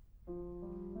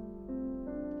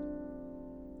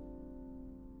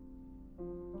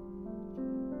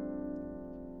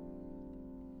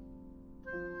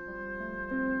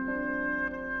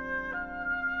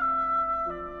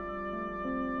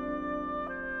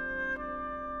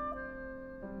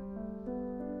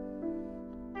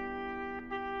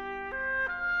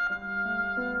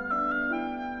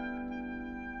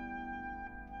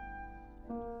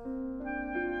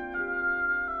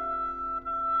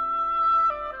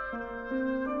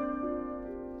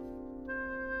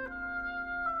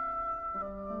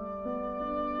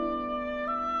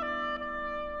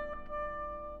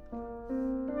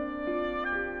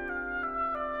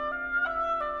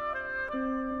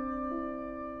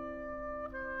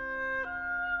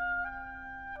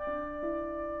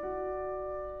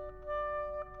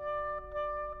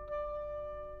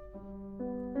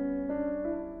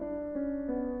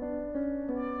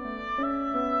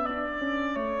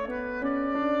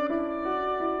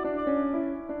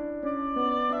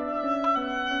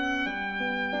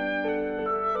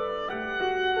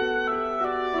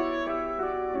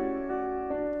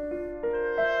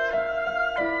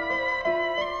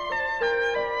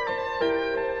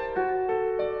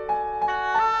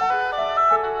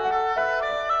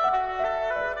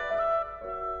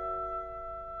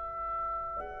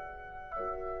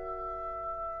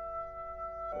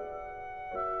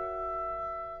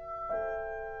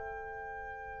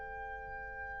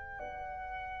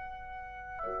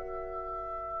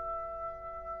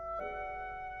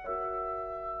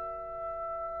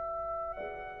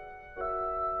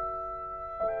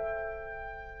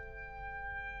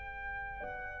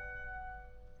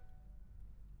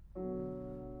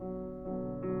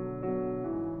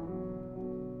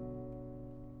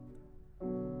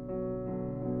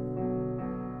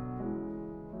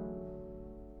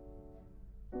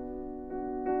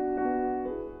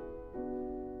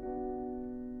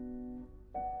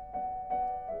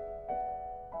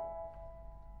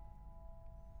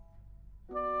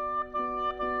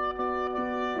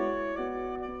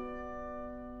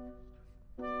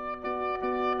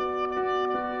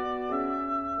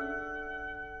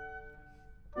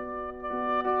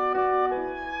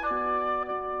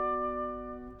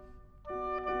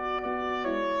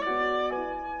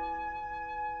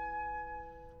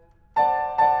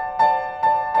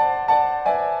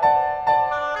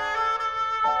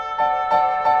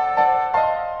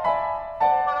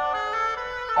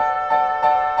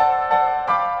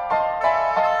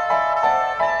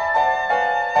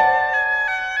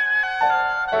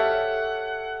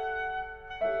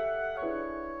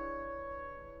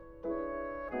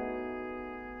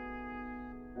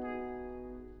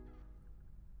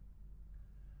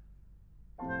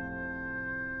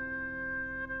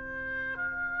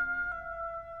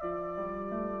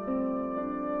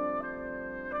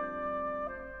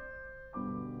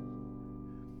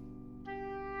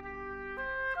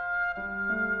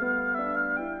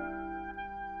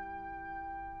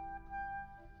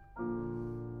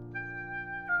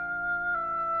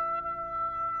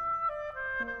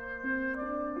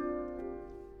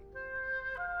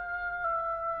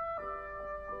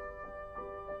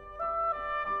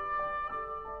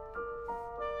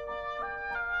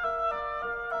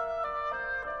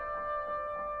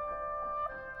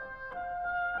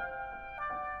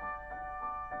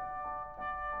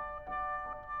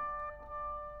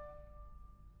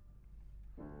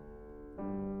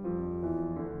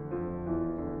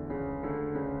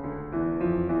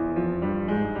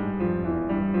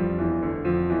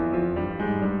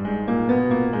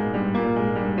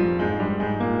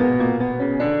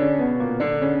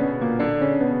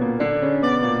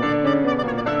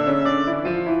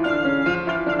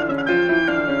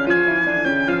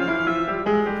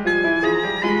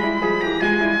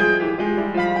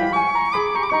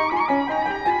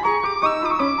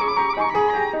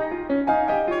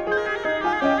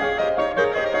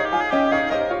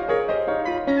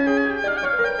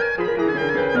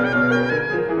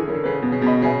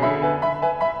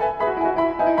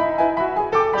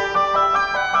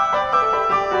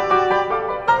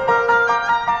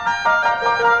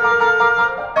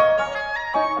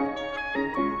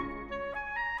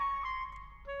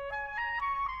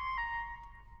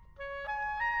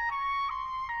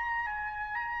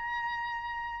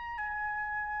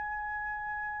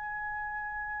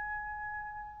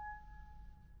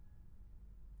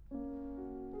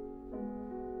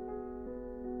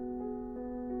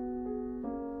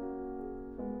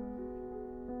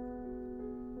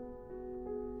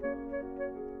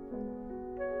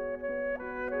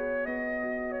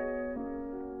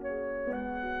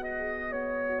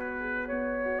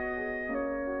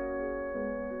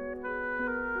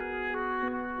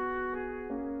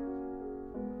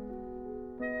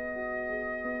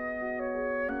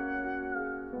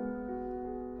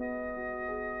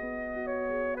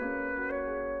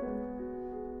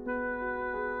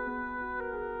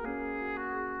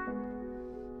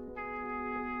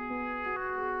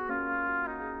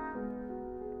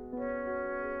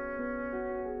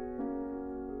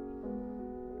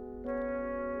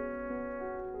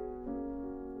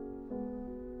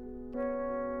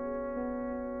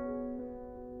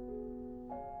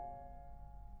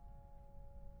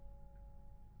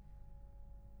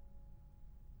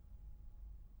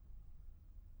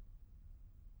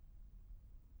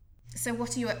 So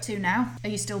what are you up to now? Are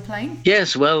you still playing?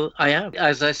 Yes, well, I am.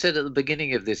 As I said at the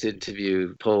beginning of this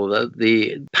interview, Paul,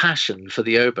 the passion for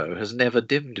the oboe has never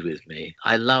dimmed with me.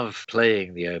 I love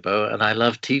playing the oboe and I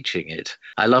love teaching it.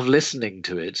 I love listening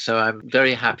to it. So I'm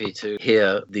very happy to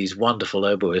hear these wonderful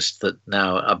oboists that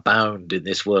now abound in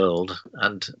this world.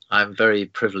 And I'm very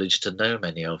privileged to know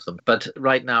many of them. But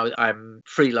right now I'm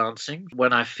freelancing.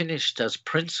 When I finished as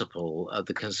principal at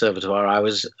the Conservatoire, I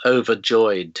was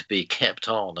overjoyed to be kept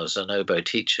on as an oboe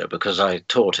teacher because I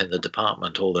taught in the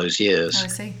department all those years. Oh, I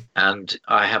see. And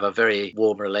I have a very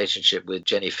warm relationship with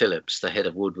Jenny Phillips, the head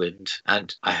of Woodwind,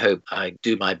 and I hope I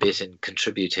do my bit in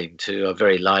contributing to a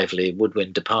very lively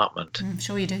woodwind department. I'm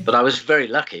sure you do. But I was very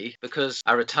lucky because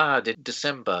I retired in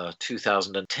December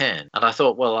 2010, and I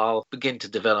thought, well, I'll begin to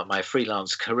develop my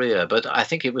freelance career. But I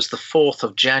think it was the 4th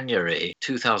of January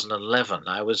 2011,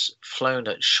 I was flown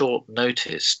at short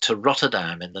notice to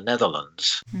Rotterdam in the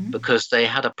Netherlands because they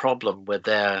had a problem with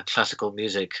their classical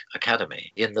music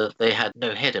academy in that they had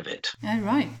no head of it. Oh,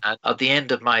 right. And at the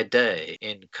end of my day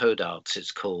in Codarts,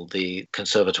 it's called the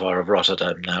Conservatoire of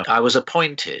Rotterdam now, I was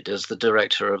appointed as the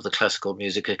director of the Classical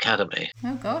Music Academy.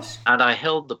 Oh, gosh. And I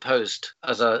held the post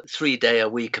as a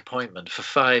 3-day-a-week appointment for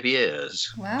 5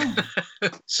 years. Wow.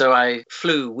 So I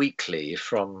flew weekly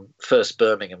from first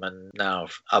Birmingham and now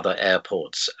other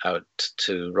airports out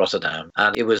to Rotterdam.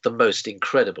 And it was the most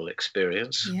incredible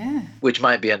experience, Yeah. which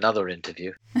might be another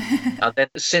interview. And then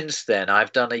since then,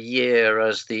 I've done a year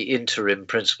as the interim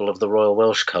principal of the Royal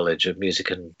Welsh College of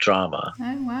Music and Drama.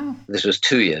 Oh, wow. This was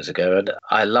 2 years ago, and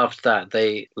I loved that.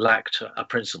 They lacked a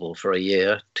principal for a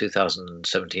year,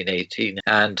 2017-18,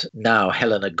 and now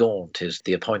Helena Gaunt is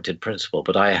the appointed principal,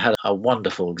 but I had a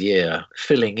wonderful year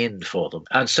filling in for them.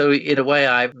 And so in a way,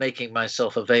 I'm making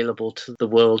myself available to the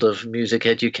world of music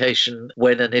education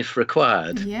when and if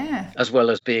required, Yeah. as well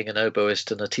as being an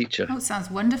oboist and a teacher. Oh, it sounds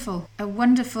wonderful. A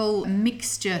wonderful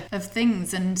mixture of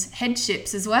things and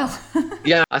headships as well.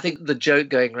 Yeah, I think the joke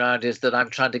going around is that I'm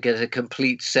trying to get a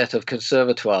complete set of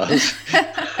conservatoires.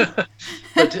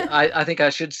 But I think I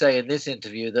should say in this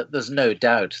interview that there's no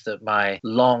doubt that my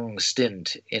long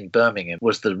stint in Birmingham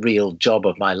was the real job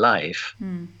of my life.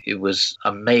 It was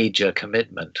a major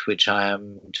commitment, which I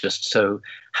am just so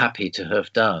happy to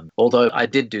have done. Although I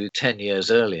did do 10 years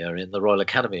earlier in the Royal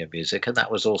Academy of Music, and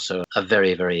that was also a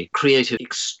very, very creative,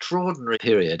 extraordinary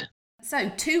period.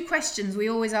 So, 2 questions we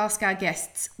always ask our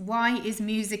guests. Why is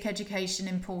music education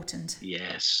important?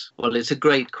 Yes. Well, it's a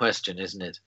great question, isn't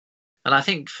it? And I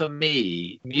think for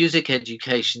me, music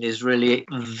education is really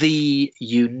the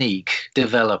unique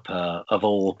developer of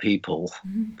all people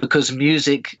because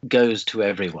music goes to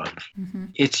everyone.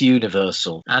 It's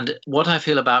universal. And what I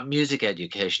feel about music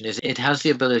education is it has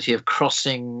the ability of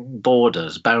crossing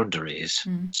borders, boundaries.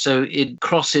 So it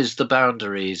crosses the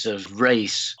boundaries of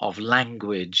race, of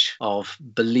language, of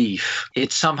belief.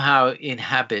 It somehow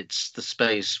inhabits the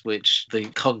space which the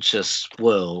conscious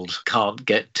world can't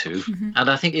get to. And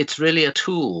I think it's really a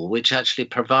tool which actually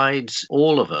provides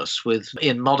all of us with,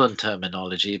 in modern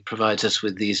terminology, provides us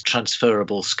with these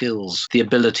transferable skills, the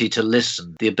ability to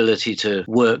listen, the ability to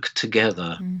work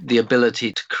together, the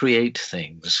ability to create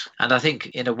things. And I think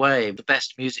in a way, the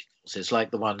best music is like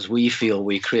the ones we feel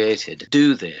we created.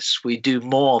 Do this. We do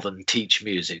more than teach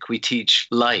music. We teach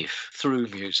life through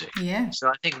music. Yeah. So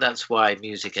I think that's why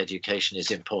music education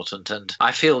is important. And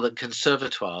I feel that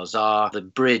conservatoires are the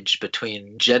bridge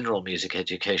between general music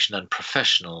education and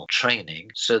professional training.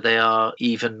 So they are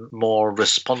even more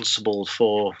responsible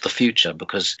for the future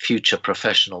because future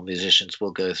professional musicians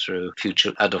will go through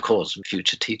future, and of course,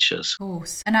 future teachers. Of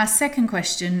course. And our second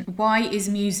question, why is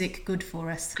music good for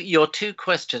us? Your 2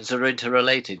 questions are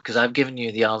interrelated because I've given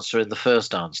you the answer in the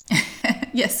first answer.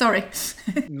 Yes, sorry.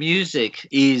 Music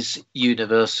is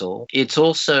universal. It's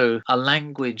also a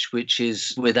language which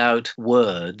is without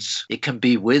words. It can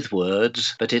be with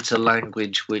words, but it's a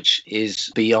language which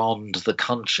is beyond the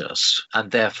conscious,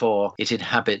 and therefore it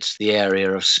inhabits the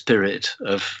area of spirit,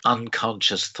 of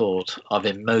unconscious thought, of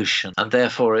emotion, and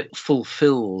therefore it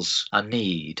fulfills a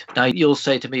need. Now, you'll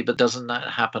say to me, but doesn't that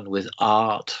happen with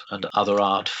art and other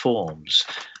art forms?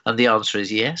 And the answer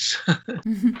is yes.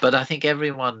 But I think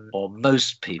everyone, or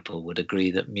most people, would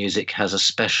agree that music has a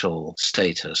special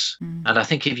status. And I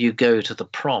think if you go to the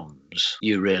proms,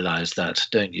 you realize that,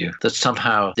 don't you? That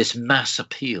somehow this mass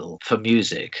appeal for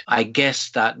music, I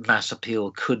guess that mass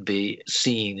appeal could be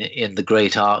seen in the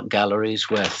great art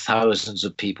galleries where thousands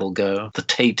of people go, the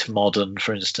Tate Modern,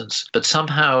 for instance. But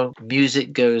somehow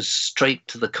music goes straight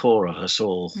to the core of us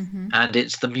all. And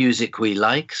it's the music we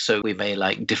like, so we may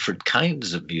like different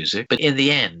kinds of music. But in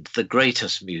the end, the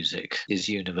greatest music is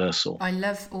universal. I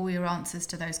love all your answers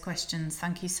to those questions.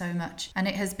 Thank you so much. And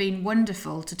it has been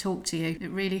wonderful to talk to you.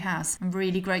 It really has. I'm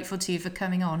really grateful to you for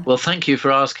coming on. Well, thank you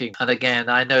for asking. And again,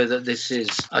 I know that this is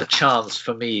a chance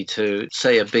for me to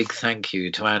say a big thank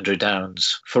you to Andrew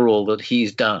Downes for all that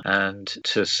he's done, and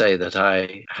to say that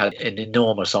I had an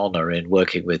enormous honour in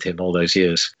working with him all those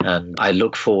years. And I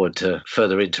look forward to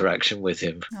further interaction with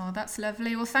him. Oh, that's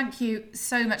lovely. Well, thank you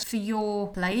so much for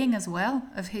your playing as well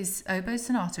of his oboe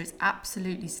sonata. It's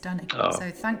absolutely stunning.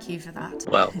 So thank you for that.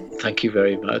 Well, thank you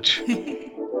very much.